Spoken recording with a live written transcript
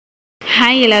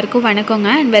Hi எல்லாருக்கும் வணக்கங்க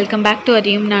and welcome back to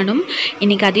அதையும் நானும்.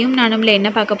 இன்றைக்கி அதையும் நானும்ல என்ன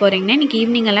பார்க்க போகிறீங்கன்னா, இன்றைக்கி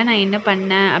ஈவினிங்கெல்லாம் நான் என்ன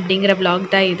பண்ணேன் அப்படிங்கிற vlog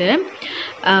தான் இது.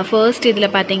 ஃபர்ஸ்ட் இதில்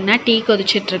பார்த்தீங்கன்னா டீ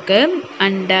கொதிச்சிட்ருக்கு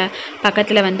அண்டு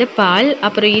பக்கத்தில் வந்து பால்,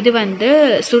 அப்புறம் இது வந்து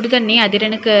சுடுதண்ணி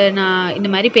அதிரனுக்கு நான்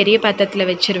இந்த மாதிரி பெரிய பாத்திரத்தில்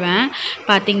வச்சுருவேன்.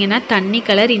 பார்த்தீங்கன்னா தண்ணி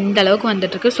கலர் இந்த அளவுக்கு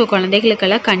வந்துட்டுருக்கு. ஸோ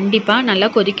குழந்தைகளுக்கெல்லாம் கண்டிப்பாக நல்லா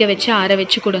கொதிக்க வச்சு ஆற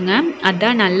வச்சு கொடுங்க,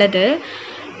 அதுதான் நல்லது.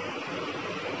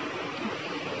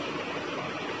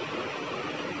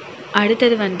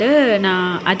 அடுத்தது வந்து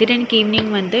நான் அதிரனுக்கு ஈவினிங்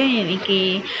வந்து இன்றைக்கி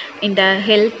இந்த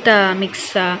ஹெல்த்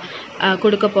மிக்ஸ்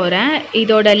கொடுக்க போகிறேன்.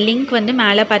 இதோட லிங்க் வந்து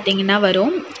மேலே பார்த்தீங்கன்னா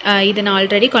வரும். இது நான்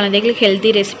ஆல்ரெடி குழந்தைகளுக்கு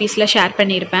ஹெல்த்தி ரெசிபீஸில் ஷேர்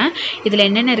பண்ணியிருப்பேன். இதில்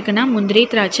என்னென்ன இருக்குன்னா, முந்திரி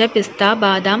திராட்சை, பிஸ்தா,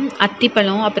 பாதாம்,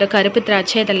 அத்திப்பழம், அப்புறம் கருப்பு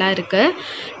திராட்சை இதெல்லாம் இருக்குது.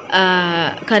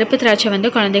 கருப்பு திராட்சை வந்து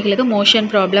குழந்தைகளுக்கு மோஷன்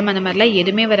ப்ராப்ளம் அந்த மாதிரிலாம்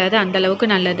எதுவுமே வராது, அந்தளவுக்கு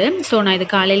நல்லது. ஸோ நான் இது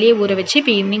காலையிலேயே ஊற வச்சு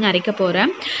இப்போ ஈவினிங் அரைக்க போகிறேன்.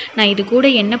 நான் இது கூட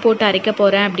என்ன போட்டு அரைக்க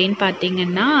போகிறேன் அப்படின்னு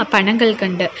பார்த்தீங்கன்னா,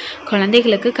 பனங்கல்கண்டு.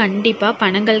 குழந்தைகளுக்கு கண்டிப்பாக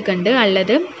பனங்கல்கண்டு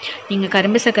அல்லது நீங்கள்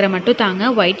கரும்பு சர்க்கரை மட்டும்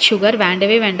தாங்க, ஒயிட் சுகர்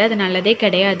வேண்டவே வேண்டாம், அது நல்லதே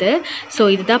கிடையாது. ஸோ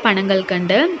இதுதான்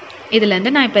பனங்கல்கண்டு.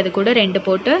 இதுலேருந்து நான் இப்போ இது கூட 2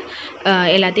 போட்டு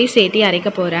எல்லாத்தையும் சேர்த்து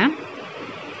அரைக்க போகிறேன்.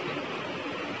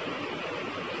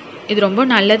 இது ரொம்ப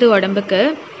நல்லது உடம்புக்கு.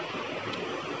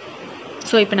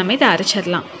 ஸோ இப்போ நம்ம இதை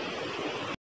அரைச்சிடலாம்.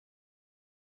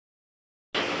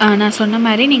 நான் சொன்ன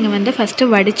மாதிரி நீங்கள் வந்து ஃபஸ்ட்டு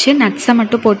வடித்து நட்ஸை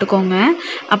மட்டும் போட்டுக்கோங்க.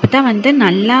 அப்போ தான் வந்து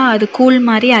நல்லா அது கூழ்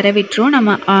மாதிரி அரைவிட்டுரும்.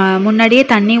 நம்ம முன்னாடியே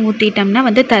தண்ணி ஊற்றிட்டோம்னா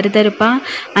வந்து தருதருப்பாக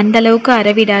அந்தளவுக்கு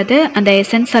அரைவிடாது, அந்த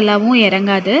எசன்ஸ் எல்லாவும்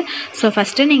இறங்காது. ஸோ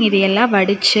ஃபஸ்ட்டு நீங்கள் இது எல்லாம்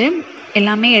வடித்து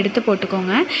எல்லாமே எடுத்து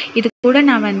போட்டுக்கோங்க. இது கூட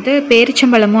நான் வந்து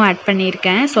பேரிச்சம்பழமும் ஆட்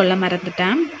பண்ணியிருக்கேன், சொல்ல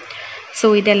மறந்துட்டேன். ஸோ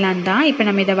இதெல்லாம் தான். இப்போ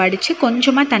நம்ம இதை வடித்து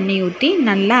கொஞ்சமாக தண்ணி ஊற்றி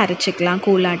நல்லா அரைச்சிக்கலாம்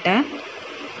கூழாட்டை.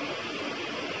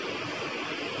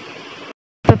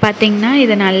 இப்போ பார்த்திங்கன்னா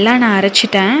இதை நல்லா நான்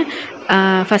அரைச்சிட்டேன்.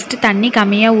 ஃபஸ்ட்டு தண்ணி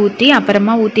கம்மியாக ஊற்றி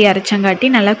அப்புறமா ஊற்றி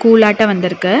அரைச்சங்காட்டி நல்லா கூழாட்டை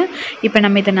வந்திருக்கு. இப்போ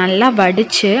நம்ம இதை நல்லா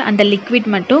வடித்து அந்த லிக்விட்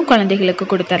மட்டும்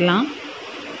குழந்தைகளுக்கு கொடுத்துடலாம்.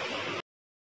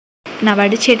 நான்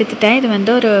வடித்து எடுத்துட்டேன். இது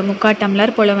வந்து ஒரு 3/4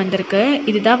 டம்ளர் போல் வந்திருக்கு.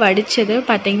 இதுதான் வடித்தது.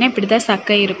 பார்த்திங்கன்னா இப்படி தான்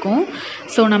சக்கை இருக்கும்.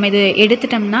 ஸோ நம்ம இது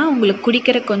எடுத்துட்டோம்னா உங்களுக்கு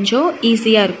குடிக்கிற கொஞ்சம்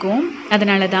ஈஸியாக இருக்கும்.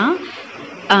 அதனால தான்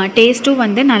டேஸ்ட்டும்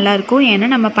வந்து நல்லாயிருக்கும். ஏன்னா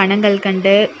நம்ம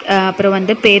பனங்கல்கண்டு அப்புறம்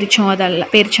வந்து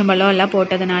பேரிச்சம்பழம் எல்லாம்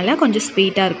போட்டதுனால கொஞ்சம்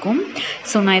ஸ்வீட்டாக இருக்கும்.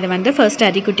 ஸோ நான் இதை வந்து ஃபர்ஸ்ட்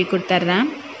குட்டி கொடுத்துட்றேன்.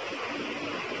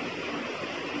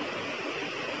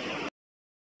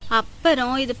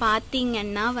 அப்புறம் இது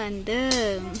பார்த்திங்கன்னா வந்து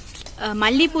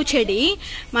மல்லிப்பூ செடி.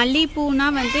 மல்லிப்பூனா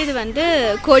வந்து இது வந்து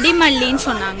கொடிமல்லின்னு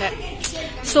சொன்னாங்க.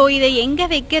 ஸோ இதை எங்கே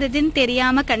வைக்கிறதுன்னு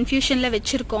தெரியாமல் கன்ஃபியூஷனில்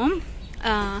வச்சுருக்கோம்.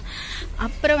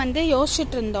 அப்புறம் வந்து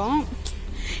யோசிச்சுட்டு இருந்தோம்.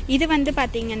 இது வந்து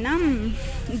பார்த்திங்கன்னா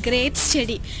கிரேப்ஸ்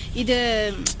செடி. இது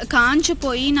காஞ்சு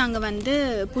போய் நாங்கள் வந்து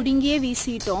பிடுங்கியே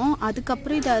வீசிட்டோம்.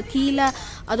 அதுக்கப்புறம் இதை கீழே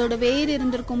அதோட வேர்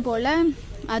இருந்திருக்கும் போல்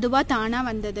அதுவாக தானாக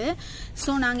வந்தது.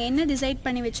 ஸோ நாங்கள் என்ன டிசைட்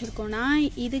பண்ணி வச்சுருக்கோன்னா,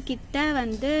 இதுக்கிட்ட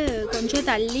வந்து கொஞ்சம்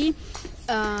தள்ளி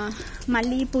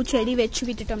மல்லிகைப்பூ செடி வச்சு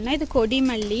விட்டுட்டோம்னா இது கொடி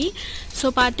மல்லி. ஸோ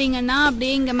பார்த்திங்கன்னா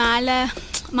அப்படியே இங்கே மேலே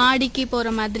மாடிக்கு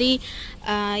போகிற மாதிரி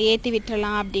ஏற்றி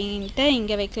விட்டுறலாம் அப்படின்ட்டு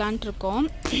இங்கே வைக்கலான்ட்டு இருக்கோம்.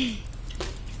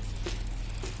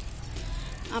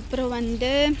 அப்புறம்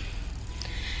வந்து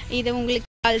இது உங்களுக்கு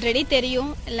ஆல்ரெடி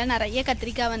தெரியும், எல்லாம் நிறைய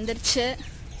கத்திரிக்காய் வந்துருச்சு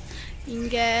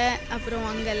இங்கே. அப்புறம்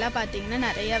அங்கெல்லாம் பார்த்தீங்கன்னா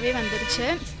நிறையாவே வந்துருச்சு.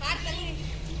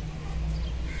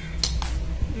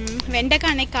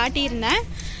 வெண்டைக்காய் அன்னைக்கு காட்டியிருந்தேன்.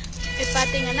 இப்போ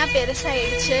பார்த்தீங்கன்னா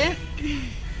பெருசாகிடுச்சு.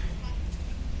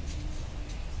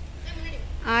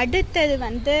 அடுத்தது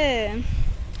வந்து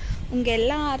உங்கள்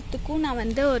எல்லாத்துக்கும் நான்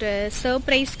வந்து ஒரு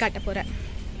சர்ப்ரைஸ் காட்ட போகிறேன்.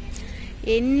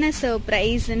 என்ன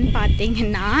சர்ப்ரைஸ்ன்னு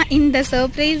பார்த்தீங்கன்னா, இந்த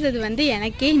சர்ப்ரைஸ் இது வந்து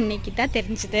எனக்கே இன்னைக்கு தான்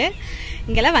தெரிஞ்சுது.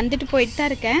 இங்கெல்லாம் வந்துட்டு போயிட்டு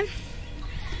தான் இருக்கேன்.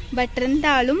 பட்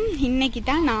இருந்தாலும் இன்னைக்கு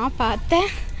தான் நான் பார்த்தேன்.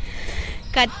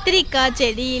 கத்திரிக்காய்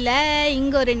செடியில்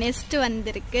இங்கே ஒரு நெஸ்ட்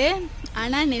வந்திருக்கு.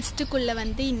 ஆனால் நெஸ்ட்டுக்குள்ளே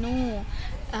வந்து இன்னும்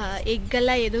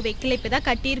எக்கெல்லாம் எதுவும் வைக்கல, இப்போ தான்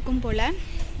கட்டியிருக்கும் போல்.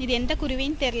 இது எந்த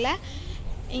குருவின்னு தெரில.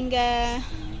 இங்கே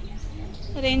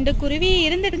 2 குருவி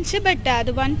இருந்துருந்துச்சு, பட்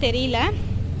அதுவான்னு தெரியல,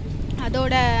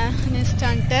 அதோட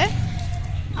நெஸ்டான்ட்டு.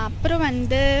 அப்புறம்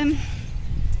வந்து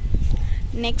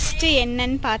நெக்ஸ்ட்டு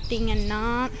என்னன்னு பார்த்தீங்கன்னா,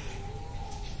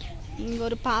 இங்கே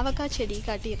ஒரு பாவக்காய் செடி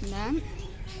காட்டியிருந்தேன்.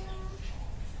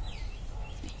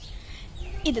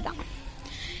 இதுதான்.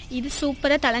 இது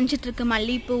சூப்பராக தளைஞ்சிட்ருக்கு.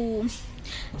 மல்லிப்பூ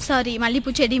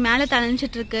செடி மேலே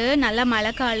தளைஞ்சிட்ருக்கு. நல்லா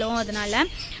மழை காலம், அதனால்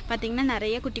பார்த்திங்கன்னா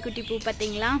நிறைய குட்டி குட்டி பூ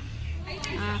பார்த்திங்களா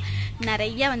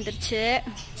நிறையா வந்துருச்சு.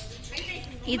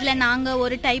 இதில் நாங்கள்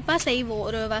ஒரு டைப்பாக செய்வோம்,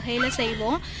 ஒரு வகையில்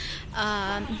செய்வோம்.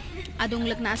 அது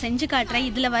உங்களுக்கு நான் செஞ்சு காட்டுறேன்.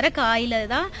 இதில் வர காயில்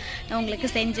தான் நான் உங்களுக்கு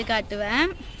செஞ்சு காட்டுவேன்.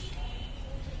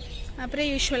 அப்புறம்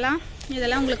யூஸ்வலாக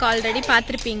இதெல்லாம் உங்களுக்கு ஆல்ரெடி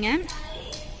பார்த்துருப்பீங்க.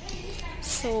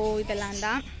 ஸோ இதெல்லாம்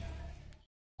தான்.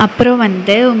 அப்புறம்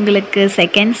வந்து உங்களுக்கு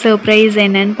செகண்ட் சர்ப்ரைஸ்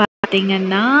என்னன்னு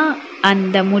பார்த்தீங்கன்னா,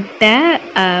 அந்த முட்டை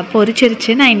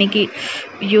பொரிச்சிருச்சு. நான் இன்னைக்கு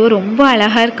ஐயோ ரொம்ப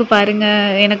அழகாக இருக்குது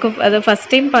பாருங்கள். எனக்கு அதை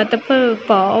ஃபஸ்ட் டைம் பார்த்தப்ப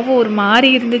பாவம் ஒரு மாதிரி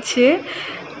இருந்துச்சு.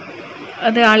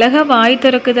 அது அழகாக வாய்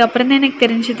திறக்குது. அப்புறம் தான் எனக்கு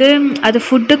தெரிஞ்சுது அது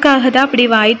ஃபுட்டுக்காக தான் அப்படி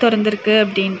வாய் திறந்துருக்கு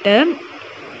அப்படின்ட்டு.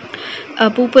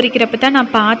 பூ பொரிக்கிறப்ப தான்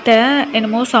நான் பார்த்தேன்,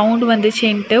 என்னமோ சவுண்டு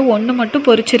வந்துச்சுன்ட்டு. ஒன்று மட்டும்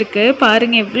பொரிச்சிருக்கு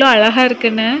பாருங்கள் எவ்வளோ அழகாக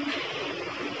இருக்குன்னு.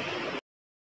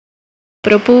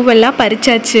 அப்புறம் பூவெல்லாம்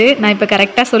பறிச்சாச்சு. நான் இப்போ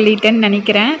கரெக்டாக சொல்லிட்டேன்னு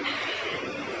நினைக்கிறேன்.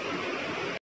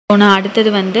 நான் அடுத்தது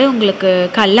வந்து உங்களுக்கு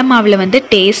கடல மாவில் வந்து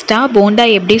டேஸ்ட்டாக போண்டா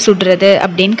எப்படி சுடுறது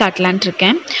அப்படின்னு காட்டலான்ட்டு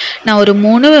இருக்கேன். நான் ஒரு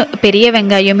 3 பெரிய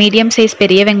வெங்காயம், மீடியம் சைஸ்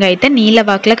பெரிய வெங்காயத்தை நீல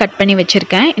வாக்கில் கட் பண்ணி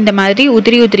வச்சுருக்கேன். இந்த மாதிரி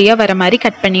உதிரி உதிரியாக வர மாதிரி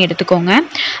கட் பண்ணி எடுத்துக்கோங்க.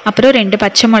 அப்புறம் 2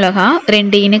 பச்சை மிளகா,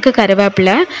 2 இனுக்கு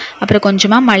கருவேப்பிலை, அப்புறம்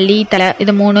கொஞ்சமாக மல்லி தலை,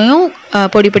 இது 3யும்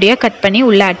பொடி பொடியாக கட் பண்ணி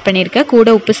உள்ளே ஆட் பண்ணியிருக்கேன். கூட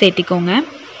உப்பு சேர்த்திக்கோங்க.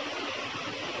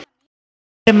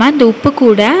 அப்புறமா இந்த உப்பு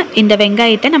கூட இந்த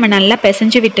வெங்காயத்தை நம்ம நல்லா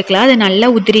பிசைஞ்சு விட்டுக்கலாம். அது நல்லா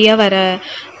உதிரியாக வர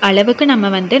அளவுக்கு நம்ம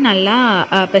வந்து நல்லா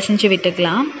பிசைஞ்சு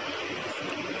விட்டுக்கலாம்.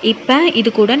 இப்போ இது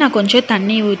கூட நான் கொஞ்சம்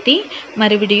தண்ணி ஊற்றி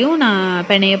மறுபடியும் நான்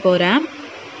பிணைய போகிறேன்.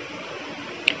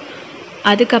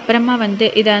 அதுக்கப்புறமா வந்து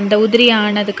இது அந்த உதிரி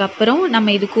ஆனதுக்கப்புறம்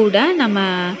நம்ம இது கூட நம்ம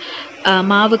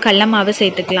மாவு கடல மாவு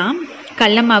சேர்த்துக்கலாம்.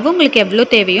 கடல மாவு உங்களுக்கு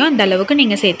எவ்வளோ தேவையோ அந்த அளவுக்கு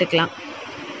நீங்கள் சேர்த்துக்கலாம்.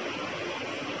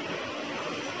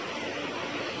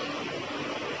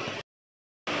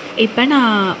 இப்போ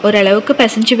நான் ஓரளவுக்கு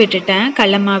பிசைஞ்சு விட்டுட்டேன்.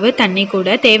 கடல மாவு தண்ணி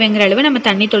கூட தேவைங்கிற அளவு நம்ம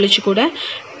தண்ணி தொளிச்சு கூட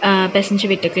பிசைஞ்சு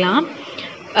விட்டுக்கலாம்.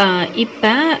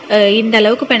 இப்போ இந்த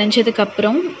அளவுக்கு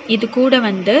பிணைஞ்சதுக்கப்புறம் இது கூட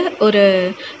வந்து ஒரு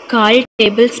 1/4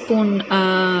 டேபிள் ஸ்பூன்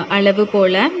அளவு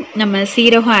போல் நம்ம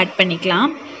சீரகம் ஆட்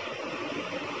பண்ணிக்கலாம்.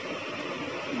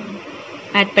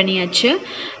 ஆட் பண்ணியாச்சு.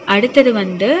 அடுத்தது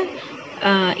வந்து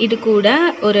இது கூட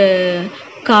ஒரு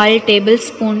 1/4 டேபிள்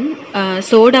ஸ்பூன்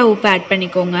சோடா உப்பு ஆட்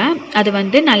பண்ணிக்கோங்க. அது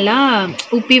வந்து நல்லா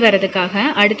உப்பி வர்றதுக்காக.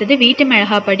 அடுத்தது வீட்டு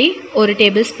மிளகாய் பொடி 1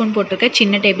 டேபிள் ஸ்பூன் போட்டிருக்கேன்,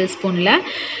 சின்ன டேபிள் ஸ்பூனில்.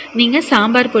 நீங்கள்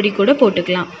சாம்பார் பொடி கூட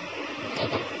போட்டுக்கலாம்.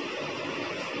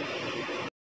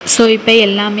 ஸோ இப்போ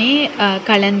எல்லாமே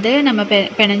கலந்து நம்ம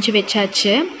பிணைஞ்சு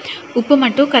வச்சாச்சு. உப்பு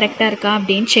மட்டும் கரெக்டாக இருக்கா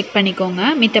அப்படின்னு செக் பண்ணிக்கோங்க.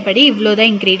 மித்தபடி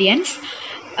இவ்வளோதான் இன்க்ரீடியன்ட்ஸ்.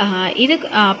 இது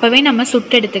அப்போவே நம்ம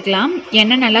சுட்டு எடுத்துக்கலாம்.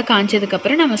 எண்ணெய் நல்லா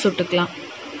காஞ்சதுக்கப்புறம் நம்ம சுட்டுக்கலாம்.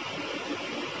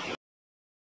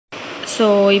 ஸோ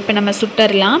இப்போ நம்ம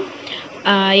சுட்டுடலாம்.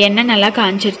 எண்ணெய் நல்லா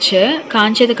காஞ்சிருச்சு.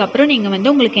 காஞ்சதுக்கப்புறம் நீங்கள்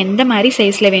வந்து உங்களுக்கு எந்த மாதிரி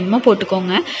சைஸில் வேணுமோ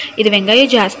போட்டுக்கோங்க. இது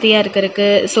வெங்காயம் ஜாஸ்தியாக இருக்கிறதுக்கு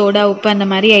சோடா உப்பு அந்த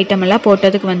மாதிரி ஐட்டமெல்லாம்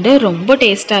போட்டதுக்கு வந்து ரொம்ப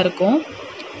டேஸ்ட்டாக இருக்கும்.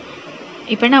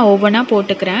 இப்போ நான் ஒவ்வொன்றா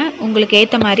போட்டுக்கிறேன். உங்களுக்கு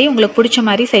ஏற்ற மாதிரி உங்களுக்கு பிடிச்ச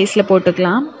மாதிரி சைஸில்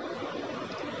போட்டுக்கலாம்.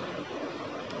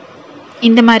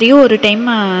 இந்த மாதிரியும் ஒரு டைம்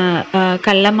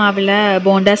கடல மாவில்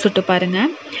போண்டா சுட்டு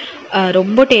பாருங்கள்.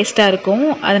 ரொம்ப டேஸ்ட்டாக இருக்கும்.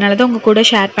 அதனால தான் உங்கள் கூட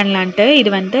ஷேர் பண்ணலான்ட்டு. இது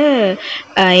வந்து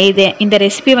இந்த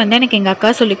ரெசிபி வந்து எனக்கு எங்கள் அக்கா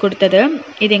சொல்லி கொடுத்தது.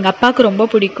 இது எங்கள் அப்பாவுக்கு ரொம்ப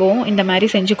பிடிக்கும். இந்த மாதிரி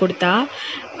செஞ்சு கொடுத்தா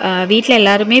வீட்டில்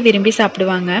எல்லாருமே விரும்பி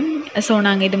சாப்பிடுவாங்க. ஸோ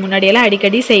நாங்கள் இது முன்னாடியெல்லாம்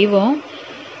அடிக்கடி செய்வோம்.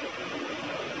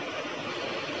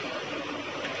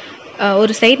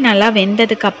 ஒரு சைடு நல்லா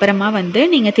வெந்ததுக்கு அப்புறமா வந்து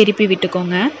நீங்கள் திருப்பி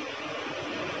விட்டுக்கோங்க.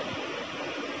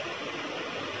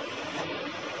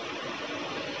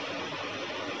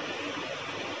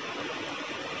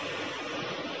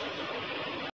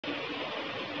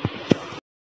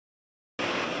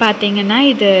 பார்த்தீங்கன்னா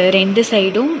இது 2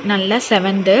 சைடும் நல்லா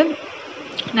செவந்து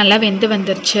நல்லா வெந்து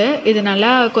வந்துருச்சு. இது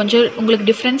நல்லா கொஞ்சம் உங்களுக்கு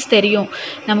டிஃப்ரென்ஸ் தெரியும்.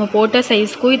 நம்ம போட்ட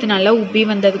சைஸ்க்கும் இது நல்லா உப்பி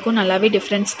வந்ததுக்கும் நல்லாவே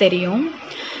டிஃப்ரென்ஸ் தெரியும்.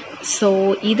 ஸோ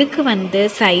இதுக்கு வந்து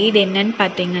சைடு என்னன்னு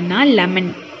பார்த்தீங்கன்னா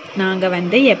லெமன். நாங்கள்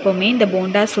வந்து எப்போவுமே இந்த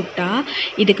போண்டா சுட்டா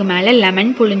இதுக்கு மேலே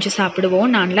லெமன் புழிஞ்சு சாப்பிடுவோம்.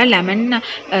 நான்லாம் லெமன்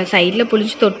சைடில்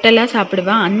புழிஞ்சு தொட்டெல்லாம்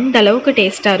சாப்பிடுவேன். அந்த அளவுக்கு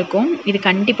டேஸ்ட்டாக இருக்கும். இது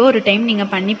கண்டிப்பாக ஒரு டைம்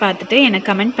நீங்கள் பண்ணி பார்த்துட்டு எனக்கு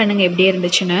கமெண்ட் பண்ணுங்கள் எப்படி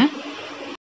இருந்துச்சுன்னு.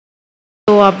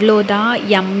 ஸோ அவ்வளோதான்,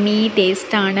 யம்மி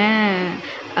டேஸ்டான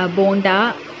போண்டா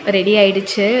ரெடி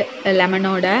ஆயிடுச்சு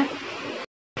லெமனோட.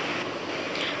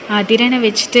 அதிரனை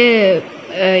வச்சுட்டு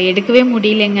எடுக்கவே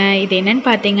முடியலைங்க. இது என்னென்னு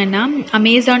பார்த்தீங்கன்னா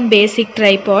அமேசான் பேசிக்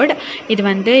ட்ரைபாட். இது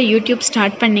வந்து யூடியூப்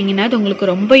ஸ்டார்ட் பண்ணிங்கன்னா அது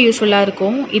உங்களுக்கு ரொம்ப யூஸ்ஃபுல்லாக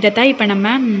இருக்கும். இதை தான் இப்போ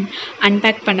நம்ம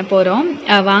அன்பேக் பண்ண போகிறோம்.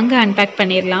 வாங்க அன்பேக்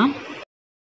பண்ணிடலாம்.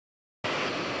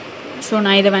 ஸோ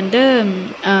நான் இதை வந்து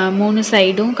 3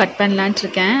 சைடும் கட் பண்ணலான்ட்டு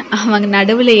இருக்கேன். அவங்க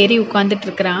நடுவில் ஏறி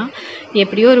உட்காந்துட்ருக்குறான்.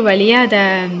 எப்படியோ ஒரு வழியாக அதை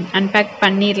அன்பேக்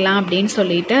பண்ணிடலாம் அப்படின்னு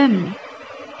சொல்லிட்டு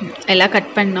எல்லாம் கட்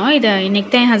பண்ணோம். இதை இன்றைக்கி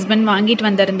தான் என் ஹஸ்பண்ட் வாங்கிட்டு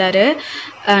வந்திருந்தார்.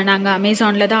 நாங்கள்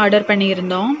அமேசானில் தான் ஆர்டர்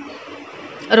பண்ணியிருந்தோம்.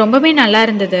 ரொம்பவே நல்லா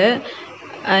இருந்தது.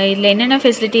 இதில் என்னென்ன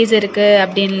ஃபெசிலிட்டிஸ் இருக்குது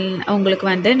அப்படின்னு உங்களுக்கு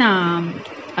வந்து நான்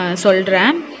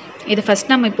சொல்கிறேன். இது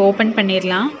ஃபஸ்ட் நம்ம இப்போ ஓப்பன்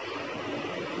பண்ணிடலாம்.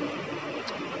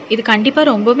 இது கண்டிப்பாக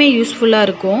ரொம்பவே யூஸ்ஃபுல்லாக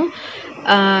இருக்கும்.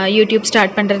 யூடியூப்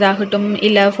ஸ்டார்ட் பண்ணுறதாகட்டும்,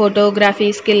 இல்லை ஃபோட்டோகிராஃபி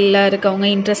ஸ்கில்ல இருக்கவங்க,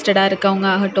 இன்ட்ரெஸ்டடாக இருக்கவங்க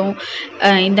ஆகட்டும்,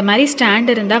 இந்த மாதிரி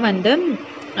ஸ்டாண்ட் இருந்தால் வந்து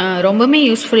ரொம்பவுமே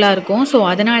யூஸ்ஃபுல்லாக இருக்கும். ஸோ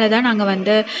அதனால தான் நாங்கள்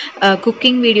வந்து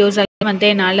குக்கிங் வீடியோஸ் எல்லாம் வந்து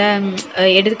என்னால்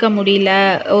எடுக்க முடியல,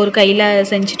 ஒரு கையில்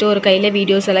செஞ்சுட்டு ஒரு கையில்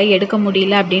வீடியோஸ் எல்லாம் எடுக்க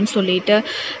முடியல அப்படின்னு சொல்லிட்டு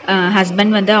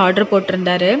ஹஸ்பண்ட் வந்து ஆர்டர்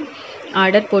போட்டிருந்தாரு.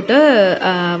 ஆர்டர் போட்டு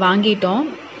வாங்கிட்டோம்.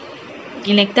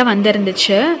 இன்னைக்கு தான்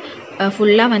வந்துருந்துச்சு.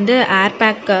 ஃபுல்லாக வந்து ஏர்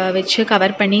பேக் வச்சு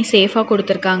கவர் பண்ணி சேஃபாக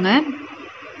கொடுத்துருக்காங்க.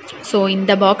 ஸோ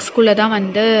இந்த பாக்ஸ்குள்ளே தான்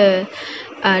வந்து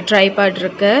ட்ரைபாட்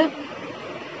இருக்கு.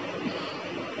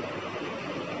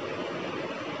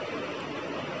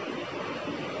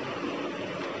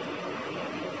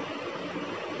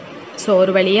 ஸோ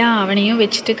ஒரு வழியாக அவனையும்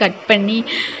வச்சுட்டு கட் பண்ணி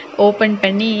ஓப்பன்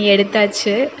பண்ணி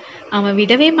எடுத்தாச்சு. அவன்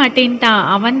விடவே மாட்டேன்ட்டான்.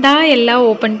 அவன்தான் எல்லாம்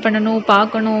ஓப்பன் பண்ணணும்,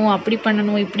 பார்க்கணும், அப்படி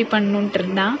பண்ணணும், இப்படி பண்ணணுன்ட்டு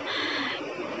இருந்தான்.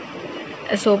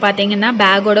 ஸோ பார்த்தீங்கன்னா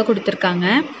பேக்கோட கொடுத்துருக்காங்க.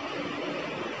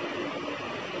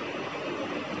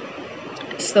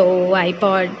 ஸோ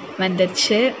ஐபாட்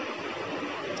வந்துருச்சு,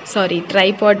 சாரி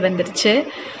ட்ரைபாட் வந்துருச்சு.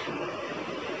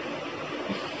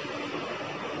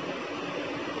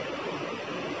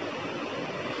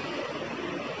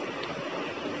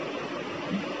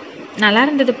 நல்லா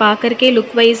இருந்தது பார்க்கறக்கே.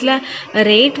 லுக் வைஸில்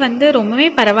ரேட் வந்து ரொம்பவே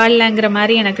பரவாயில்லங்கிற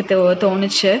மாதிரி எனக்கு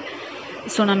தோணுச்சு.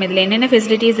 ஸோ நம்ம இதில் என்னென்ன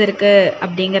ஃபெசிலிட்டிஸ் இருக்குது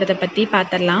அப்படிங்கிறத பற்றி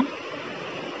பார்த்துடலாம்.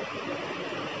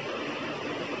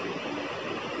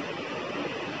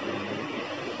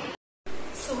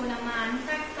 ஸோ நம்ம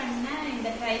அன்பேக் பண்ண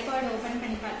இந்த ட்ரைபாட் ஓப்பன்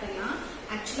பண்ணி பார்த்துடலாம்.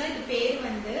 ஆக்சுவலாக இது பேர்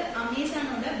வந்து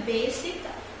அமேசானோட பேசிக்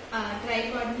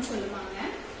ட்ரைபாட்னு சொல்லுவாங்க.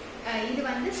 இது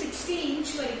வந்து 60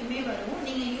 இன்ச் வரைக்குமே வரும்.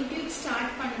 நீங்க யூடியூப்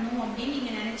ஸ்டார்ட் பண்ணணும் அப்படின்னு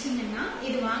நீங்க நினைச்சீங்கன்னா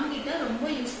இது வாங்கிட்டா ரொம்ப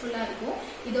யூஸ்ஃபுல்லா இருக்கும்.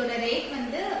 இதோட ரேட்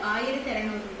வந்து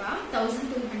 1200 ரூபாய்,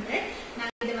 1200.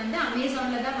 நாங்க இது வந்து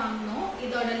அமேசான்ல தான் வாங்கினோம்.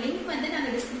 இதோட லிங்க் வந்து நாங்க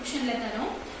டிஸ்கிரிப்ஷன்ல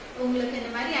தரோம். உங்களுக்கு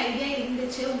இந்த மாதிரி ஐடியா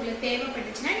இருந்துச்சு, உங்களுக்கு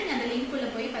தேவைப்பட்டுச்சுன்னா நீங்க அந்த லிங்க் உள்ள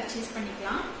போய் பர்ச்சேஸ்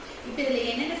பண்ணிக்கலாம். இப்போ இதுல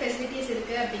என்னென்ன ஃபெசிலிட்டிஸ்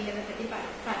இருக்கு அப்படிங்கறத பத்தி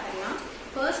பார்க்கலாம்.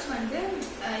 ஃபர்ஸ்ட் வந்து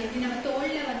இப்படி நம்ம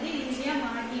தோல்ல வந்து ஈஸியா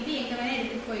மாட்டிட்டு எங்க வேணா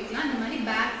எடுத்துட்டு போய்க்கலாம். அந்த மாதிரி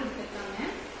பேக் கொடுத்துருக்காங்க.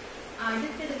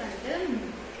 அடுத்தது வந்து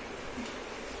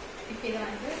இப்போ இதை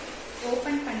வந்து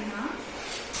ஓப்பன் பண்ணா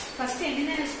ஃபர்ஸ்ட்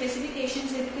என்னென்ன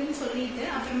ஸ்பெசிஃபிகேஷன்ஸ் இருக்குன்னு சொல்லிட்டு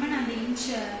அப்புறமா நான் அந்த இன்ச்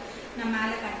நான்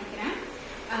மேலே காட்டிக்கிறேன்.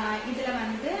 இதுல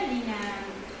வந்து நீங்க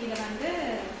இதை வந்து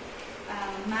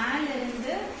மேல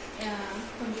இருந்து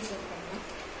கொஞ்சம் சொல்றேன்.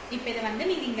 இப்போ இதை வந்து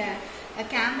நீங்க இங்க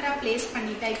கேமரா பிளேஸ்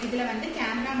பண்ணிட்டா, இதுல வந்து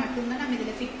கேமரா மட்டும்தான் நம்ம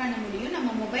இதுல ஃபிட் பண்ண முடியும். நம்ம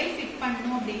மொபைல் ஃபிட்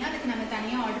பண்ணணும் அப்படின்னா அதுக்கு நம்ம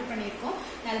தனியா ஆர்டர் பண்ணியிருக்கோம்.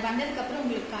 அது வந்ததுக்கு அப்புறம்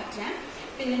உங்களுக்கு காட்டுறேன்.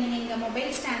 இதுல நீங்க இங்க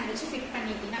மொபைல் ஸ்டாண்ட் வச்சு ஃபிட்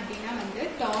பண்ணிட்டீங்க அப்படின்னா வந்து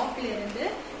டாப்ல இருந்து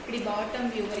இப்படி பாட்டம்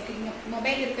வியூ வரைக்கும் இங்க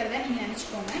மொபைல் இருக்கிறதா நீங்க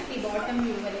நினைச்சுக்கோங்க. இப்படி பாட்டம்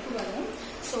வியூ வரைக்கும் வரும்.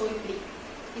 ஸோ இப்படி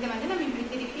இதை வந்து நம்ம இப்படி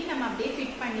திருப்பி நம்ம அப்படியே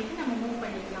ஃபிட் பண்ணிட்டு நம்ம மூவ்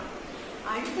பண்ணிக்கலாம்.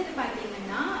 அடுத்தது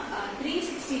பார்த்தீங்கன்னா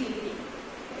 360 டிகிரி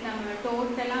நம்ம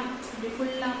டோட்டலாக இப்படி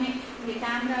ஃபுல்லாமே இங்கே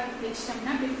கேமரா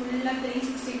வச்சிட்டோம்னா இப்படி ஃபுல்லாக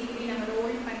 360 டிகிரி நம்ம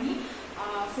ரோல் பண்ணி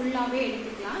ஃபுல்லாகவே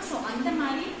எடுத்துக்கலாம். ஸோ அந்த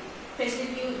மாதிரி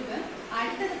ஃபெசிலிட்டியும் இருக்கு.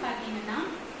 அடுத்தது பார்த்தீங்கன்னா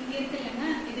இங்கே இருக்கு இல்லைங்க,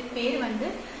 இது பேர் வந்து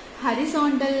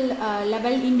ஹரிசாண்டல்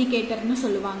லெவல் இண்டிகேட்டர்னு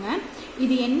சொல்லுவாங்க.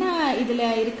 இது என்ன இதில்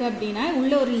இருக்குது அப்படின்னா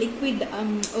உள்ள ஒரு லிக்விட்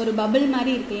ஒரு பபிள்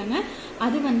மாதிரி இருக்குல்லங்க,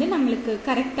 அது வந்து நம்மளுக்கு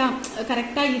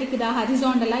கரெக்டாக இருக்குதா,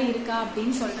 ஹரிசாண்டலாக இருக்கா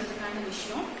அப்படின்னு சொல்கிறதுக்கான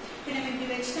விஷயம். இப்போ நம்ம இப்படி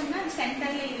வச்சிட்டோம்னா அது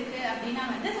சென்டரில் இருக்குது அப்படின்னா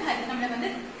வந்து நம்மளை வந்து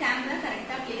கேமரா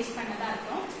கரெக்டாக பிளேஸ் பண்ணதா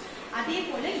இருக்கும். அதே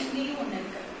போல் இங்கேயும் ஒன்று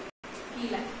இருக்குது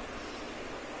கீழே,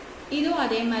 இதுவும்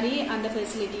அதே மாதிரி அந்த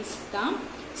ஃபெசிலிட்டிஸ் தான்.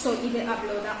 ஸோ இது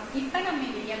அவ்வளோதான். இப்போ நம்ம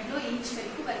இது எவ்வளோ இன்ச்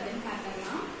வரைக்கும் வருதுன்னு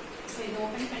பார்த்துக்கலாம். ஸோ இது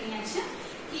ஓப்பன் பண்ணியாச்சு.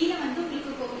 கீழே வந்து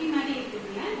உங்களுக்கு கொக்கி மாதிரி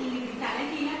இருக்குதுல்ல, நீங்கள் இப்படி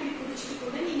தலைகீழாக இப்படி பிடிச்சிட்டு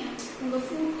கூட நீங்கள் உங்கள்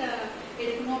ஃபுட்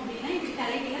எடுக்கணும் அப்படின்னா இப்படி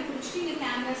தலைகீழாக பிடிச்சிட்டு இங்கே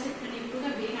கேமரா செட் பண்ணிட்டு கூட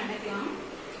அப்படியே நடக்கலாம்.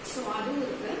 ஸோ அதுவும்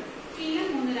இருக்கு. கீழே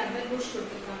 3 ரப்பர் புஷ்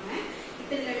கொடுத்துருக்காங்க.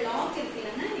 இப்போ இதில் லாக்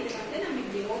இருக்குல்லன்னா இதை வந்து நம்ம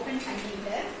இப்படி ஓப்பன்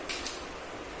பண்ணிட்டு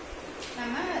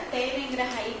நம்ம தேவைங்கிற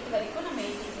ஹைட் வரைக்கும் நம்ம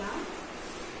ஏற்றிக்கலாம்.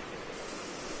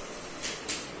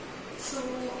 ஸோ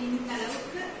இந்த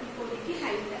அளவுக்கு இப்போதைக்கு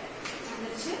ஹைட்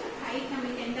வந்துருச்சு. ஹைட்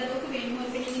நம்மளுக்கு எந்த அளவுக்கு வேணுமோ,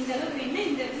 இப்போ நீங்கள் இந்த அளவுக்கு வேணும்னா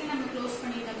இந்த இடத்துல நம்ம க்ளோஸ்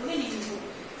பண்ணிட்டா கூட நின்றுடும்.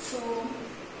 ஸோ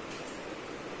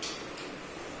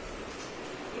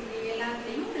இப்படி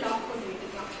எல்லாத்துலேயும் லாக் போட்டு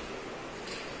விட்டுக்கலாம்.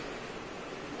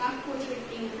 லாக் போட்டு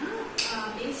விட்டீங்கன்னா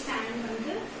அப்படியே ஸ்டாண்ட்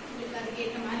வந்து உங்களுக்கு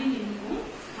அதுக்கேற்ற மாதிரி நின்றுடும்.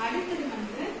 அடுத்தது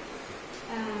வந்து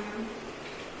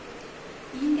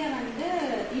இங்கே வந்து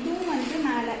இதுவும் வந்து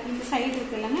மேலே இந்த சைடு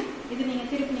இருக்கு இல்லைங்க, இது நீங்கள்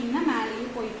திருப்பினீங்கன்னா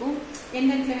மேலேயும் போய்க்கும். எந்த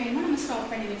இடத்துல வேணுமோ நம்ம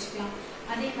ஸ்டாப் பண்ணி வச்சுக்கலாம்.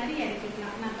 அதே மாதிரி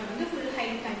இறக்கிக்கலாம். நான் இப்போ வந்து ஃபுல்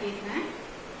ஹைட் காட்டியிருக்கேன்.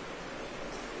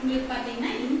 உங்களுக்கு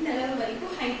பார்த்தீங்கன்னா இந்த அளவு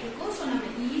வரைக்கும் ஹைட் இருக்கும். ஸோ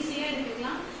நம்ம ஈஸியாக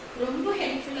எடுத்துக்கலாம். ரொம்ப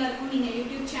ஹெல்ப்ஃபுல்லாக இருக்கும். நீங்கள்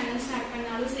யூடியூப் சேனல் ஸ்டார்ட்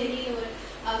பண்ணாலும் சரி, இல்லை ஒரு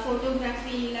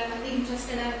ஃபோட்டோகிராஃபியில் வந்து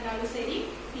இன்ட்ரெஸ்டடாக இருந்தாலும் சரி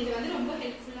இது வந்து ரொம்ப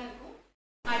ஹெல்ப்ஃபுல்லாக இருக்கும்.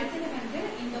 அடுத்தது வந்து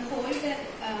இந்த ஹோல்டர்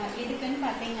எதுக்குன்னு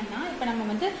பார்த்தீங்கன்னா, இப்போ நம்ம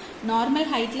வந்து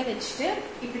நார்மல் ஹைட்டில் வச்சுட்டு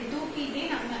இப்படி தூக்கிட்டே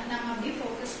நம்ம அப்படியே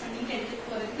ஃபோக்கஸ் பண்ணிட்டு எடுத்துகிட்டு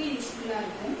போகிறதுக்கு யூஸ்ஃபுல்லாக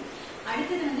இருக்கும்.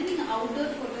 அடுத்தது வந்து நீங்கள்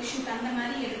அவுட்டோர் ஃபோட்டோஷூட் அந்த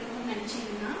மாதிரி எடுக்கணும்னு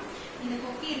நினச்சிங்கன்னா இந்த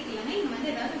கொக்கி இருக்குல்லன்னா இங்கே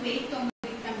வந்து ஏதாவது வெயிட் தொங்க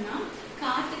விட்டோம்னா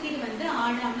காற்றுக்கு இது வந்து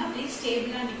ஆடாமல் அப்படியே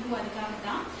ஸ்டேபிளாக நிற்கும். அதுக்காக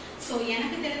தான். ஸோ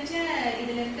எனக்கு தெரிஞ்ச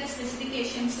இதில் இருக்க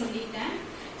ஸ்பெசிஃபிகேஷன் சொல்லிட்டேன்.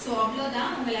 ஸோ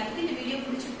அவ்வளோதான். உங்கள் எல்லாத்துக்கும் இந்த வீடியோ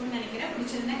பிடிச்சிருக்குன்னு நினைக்கிறேன்.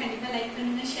 பிடிச்சிருந்தா கண்டிப்பாக லைக்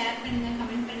பண்ணுங்கள், ஷேர் பண்ணுங்கள்,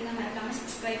 கமெண்ட் பண்ணுங்கள், மறக்காமல்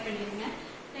சப்ஸ்கிரைப் பண்ணிடுங்க.